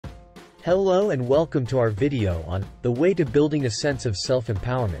Hello and welcome to our video on the way to building a sense of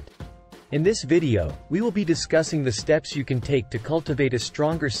self-empowerment. In this video, we will be discussing the steps you can take to cultivate a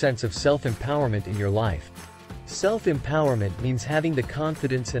stronger sense of self-empowerment in your life. Self-empowerment means having the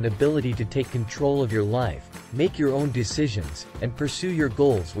confidence and ability to take control of your life, make your own decisions, and pursue your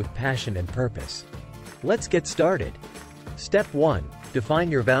goals with passion and purpose. Let's get started. Step 1. Define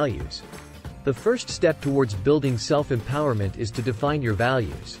your values. The first step towards building self-empowerment is to define your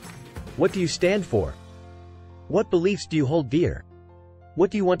values. What do you stand for? What beliefs do you hold dear? What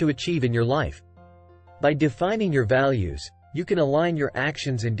do you want to achieve in your life? By defining your values, you can align your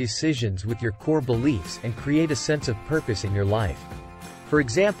actions and decisions with your core beliefs and create a sense of purpose in your life. For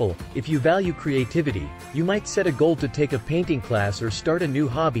example, if you value creativity, you might set a goal to take a painting class or start a new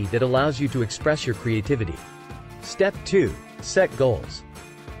hobby that allows you to express your creativity. Step 2. Set goals.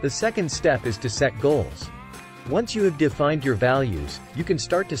 The second step is to set goals. Once you have defined your values, you can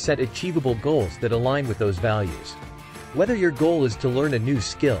start to set achievable goals that align with those values. Whether your goal is to learn a new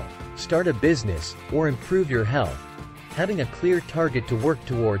skill, start a business, or improve your health, having a clear target to work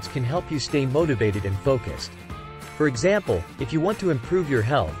towards can help you stay motivated and focused. For example, if you want to improve your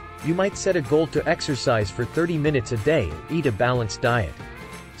health, you might set a goal to exercise for 30 minutes a day or eat a balanced diet.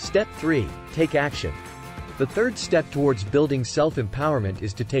 Step 3. Take action. The third step towards building self-empowerment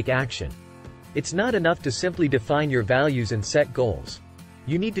is to take action. It's not enough to simply define your values and set goals.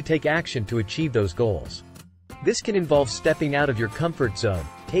 You need to take action to achieve those goals. This can involve stepping out of your comfort zone,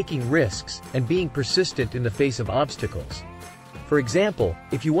 taking risks, and being persistent in the face of obstacles. For example,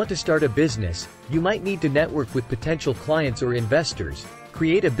 if you want to start a business, you might need to network with potential clients or investors,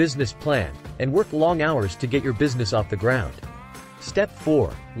 create a business plan, and work long hours to get your business off the ground. Step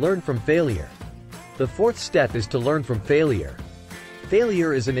 4. Learn from failure. The fourth step is to learn from failure.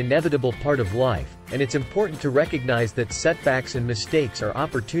 Failure is an inevitable part of life, and it's important to recognize that setbacks and mistakes are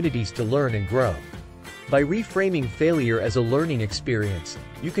opportunities to learn and grow. By reframing failure as a learning experience,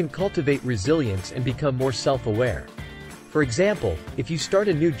 you can cultivate resilience and become more self-aware. For example, if you start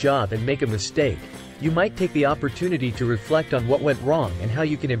a new job and make a mistake, you might take the opportunity to reflect on what went wrong and how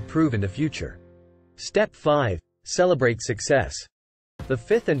you can improve in the future. Step 5. Celebrate success. The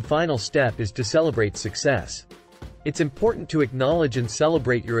fifth and final step is to celebrate success. It's important to acknowledge and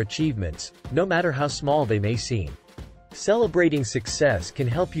celebrate your achievements, no matter how small they may seem. Celebrating success can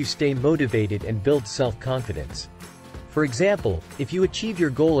help you stay motivated and build self-confidence. For example, if you achieve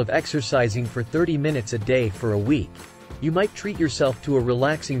your goal of exercising for 30 minutes a day for a week, you might treat yourself to a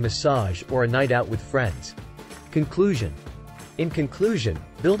relaxing massage or a night out with friends. Conclusion. In conclusion,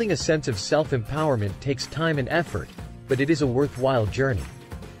 building a sense of self-empowerment takes time and effort, but it is a worthwhile journey.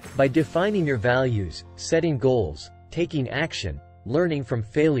 By defining your values, setting goals, taking action, learning from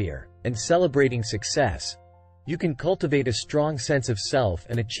failure, and celebrating success, you can cultivate a strong sense of self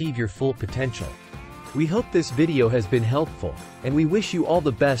and achieve your full potential. We hope this video has been helpful, and we wish you all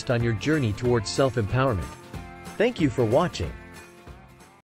the best on your journey towards self-empowerment. Thank you for watching.